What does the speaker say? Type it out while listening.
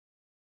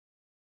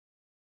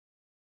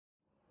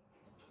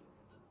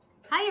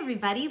Hi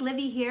everybody,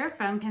 Libby here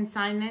from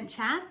Consignment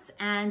Chats,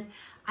 and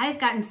I've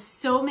gotten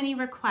so many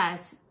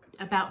requests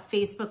about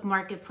Facebook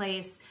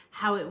Marketplace,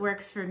 how it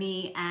works for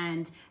me,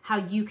 and how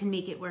you can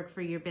make it work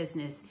for your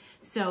business.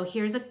 So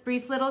here's a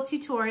brief little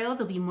tutorial.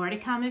 There'll be more to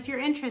come if you're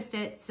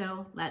interested,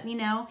 so let me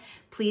know.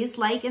 Please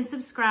like and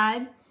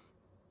subscribe,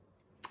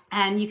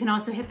 and you can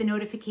also hit the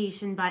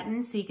notification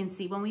button so you can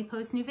see when we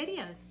post new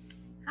videos.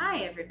 Hi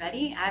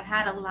everybody, I've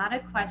had a lot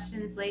of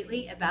questions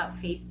lately about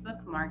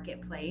Facebook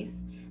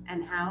Marketplace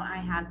and how I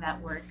have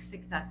that work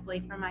successfully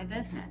for my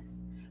business.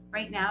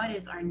 Right now it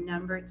is our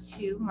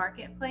 #2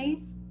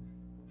 marketplace.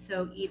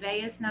 So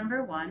eBay is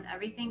 #1,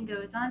 everything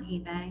goes on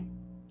eBay.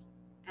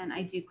 And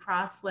I do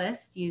cross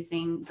list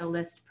using the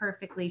List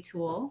Perfectly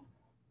tool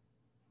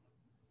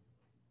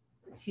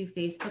to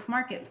Facebook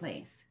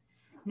Marketplace.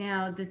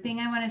 Now the thing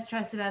I want to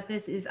stress about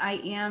this is I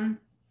am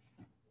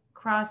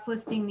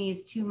cross-listing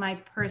these to my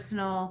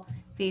personal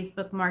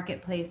Facebook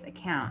Marketplace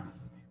account,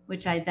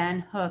 which I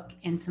then hook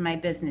into my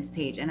business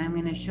page, and I'm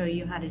going to show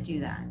you how to do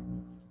that.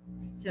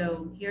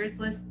 So here's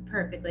List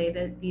Perfectly.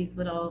 These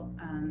little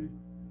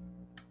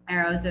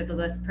arrows are the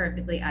List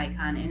Perfectly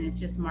icon, and it's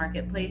just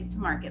marketplace to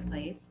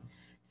marketplace.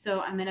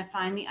 So I'm going to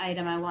find the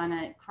item I want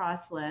to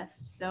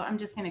cross-list. So I'm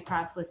just going to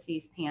cross-list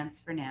these pants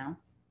for now.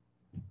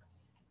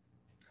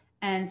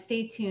 And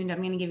stay tuned. I'm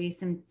going to give you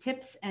some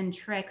tips and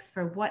tricks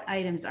for what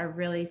items are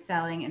really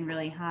selling and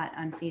really hot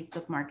on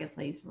Facebook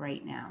Marketplace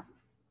right now.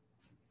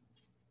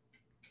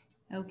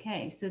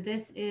 Okay, so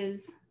this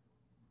is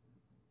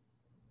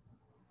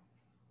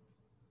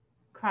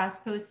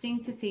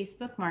cross-posting to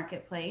Facebook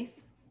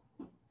Marketplace.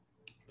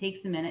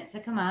 Takes a minute to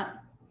come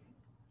up.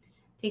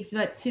 Takes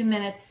about 2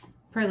 minutes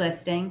per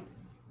listing.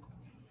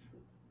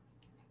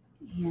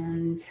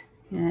 And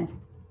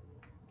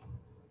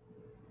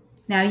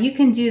now you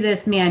can do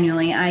this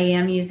manually. I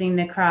am using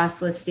the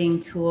cross-listing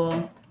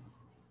tool,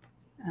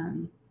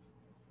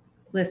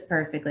 List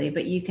Perfectly,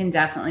 but you can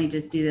definitely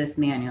just do this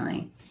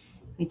manually.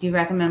 I do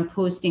recommend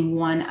posting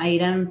 1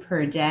 item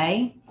per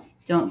day.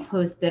 Don't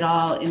post it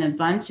all in a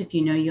bunch if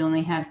you know you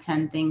only have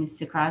 10 things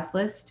to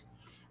cross-list.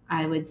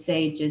 I would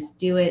say just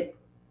do it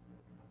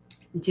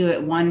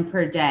 1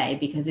 per day,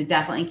 because it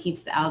definitely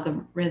keeps the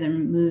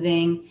algorithm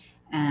moving.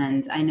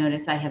 And I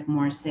notice I have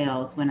more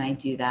sales when I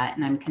do that,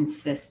 and I'm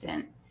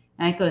consistent.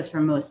 That goes for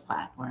most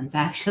platforms,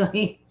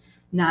 actually,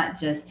 not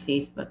just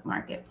Facebook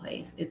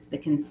Marketplace. It's the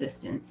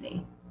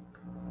consistency.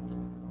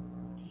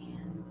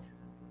 And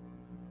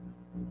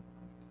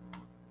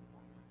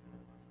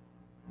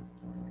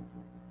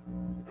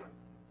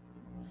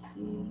let's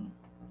see.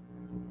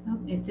 Oh,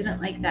 it didn't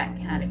like that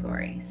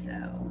category, so.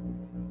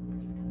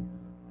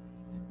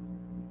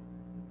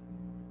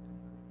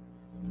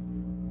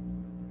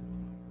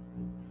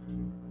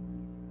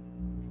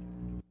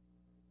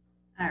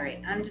 All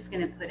right, I'm just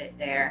going to put it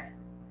there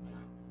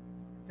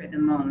for the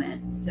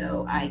moment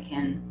so I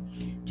can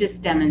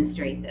just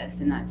demonstrate this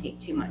and not take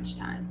too much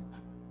time.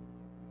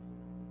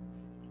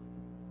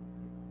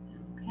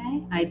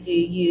 Okay, I do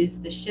use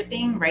the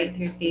shipping right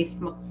through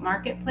Facebook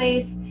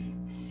Marketplace.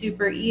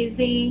 Super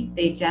easy.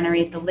 They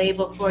generate the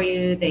label for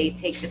you. They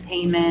take the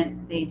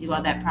payment. They do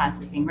all that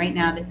processing. Right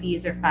now the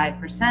fees are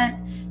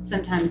 5%.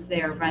 Sometimes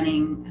they are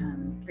running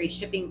free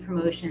shipping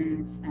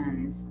promotions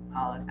and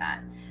all of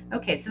that.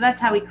 Okay, so that's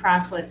how we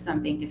cross-list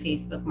something to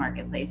Facebook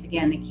Marketplace.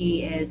 Again, the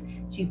key is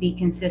to be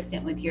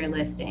consistent with your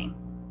listing.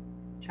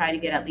 Try to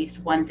get at least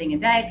 1 thing a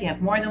day. If you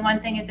have more than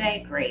 1 thing a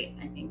day, great.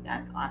 I think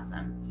that's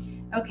awesome.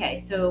 Okay,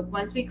 so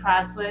once we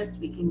cross-list,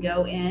 we can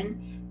go in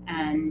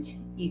and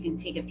you can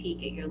take a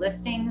peek at your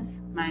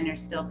listings. Mine are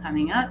still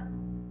coming up.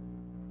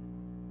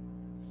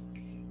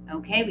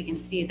 Okay, we can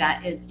see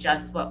that is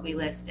just what we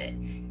listed.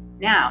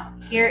 Now,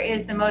 here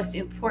is the most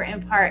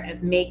important part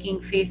of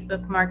making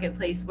Facebook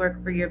Marketplace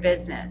work for your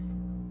business,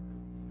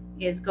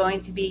 is going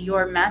to be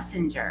your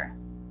messenger.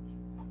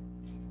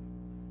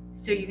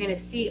 So you're going to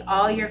see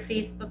all your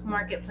Facebook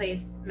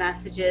Marketplace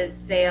messages,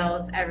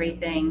 sales,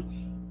 everything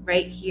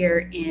right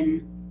here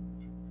in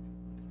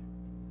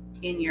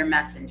your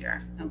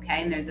messenger.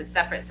 Okay, and there's a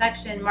separate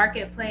section,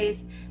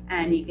 Marketplace,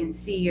 and you can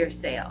see your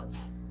sales.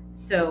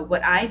 So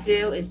what I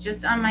do is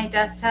just on my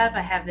desktop,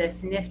 I have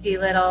this nifty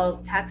little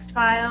text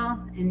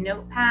file in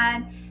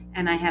Notepad,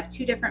 and I have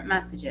 2 different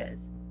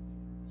messages.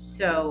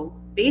 So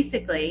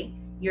basically,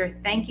 you're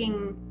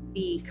thanking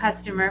the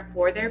customer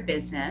for their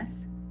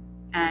business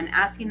and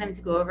asking them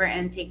to go over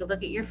and take a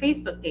look at your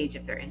Facebook page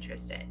if they're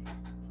interested.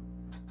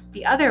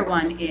 The other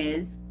one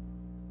is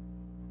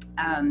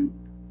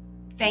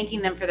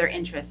thanking them for their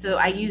interest. So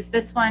I use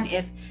this one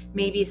if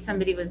maybe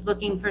somebody was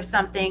looking for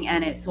something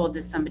and it sold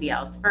to somebody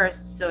else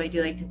first. So I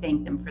do like to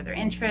thank them for their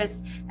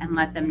interest and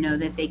let them know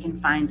that they can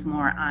find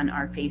more on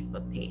our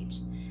Facebook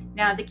page.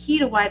 Now, the key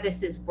to why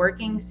this is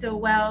working so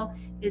well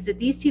is that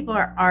these people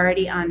are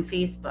already on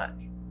Facebook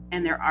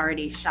and they're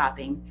already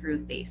shopping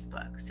through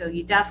Facebook. So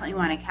you definitely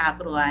want to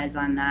capitalize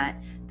on that.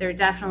 They're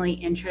definitely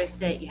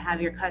interested. You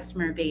have your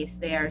customer base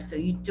there, so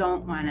you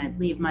don't want to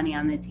leave money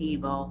on the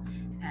table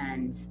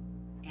and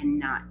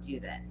not do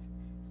this.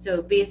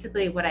 So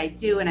basically what I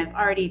do, and I've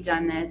already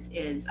done this,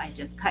 is I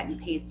just cut and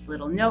paste a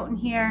little note in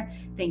here.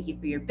 Thank you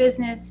for your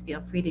business.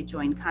 Feel free to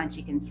join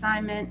Conchi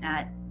Consignment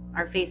at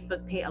our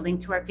Facebook page, a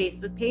link to our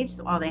Facebook page.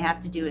 So all they have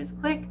to do is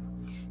click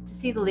to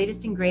see the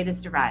latest and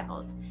greatest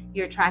arrivals.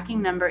 Your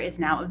tracking number is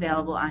now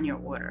available on your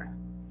order.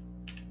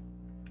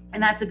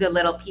 And that's a good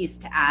little piece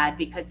to add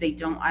because they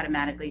don't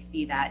automatically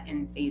see that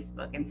in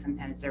Facebook, and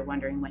sometimes they're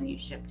wondering when you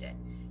shipped it.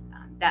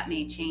 That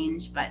may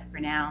change, but for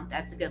now,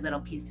 that's a good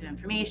little piece of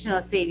information.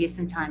 It'll save you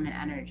some time and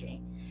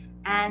energy.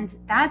 And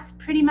that's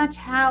pretty much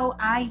how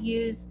I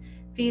use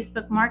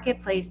Facebook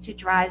Marketplace to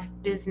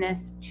drive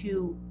business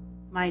to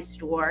my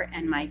store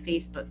and my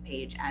Facebook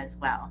page as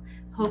well.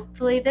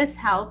 Hopefully this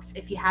helps.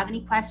 If you have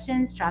any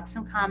questions, drop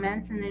some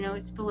comments in the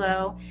notes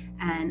below,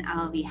 and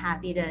I'll be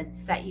happy to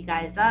set you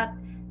guys up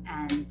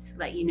and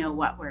let you know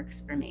what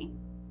works for me.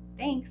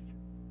 Thanks.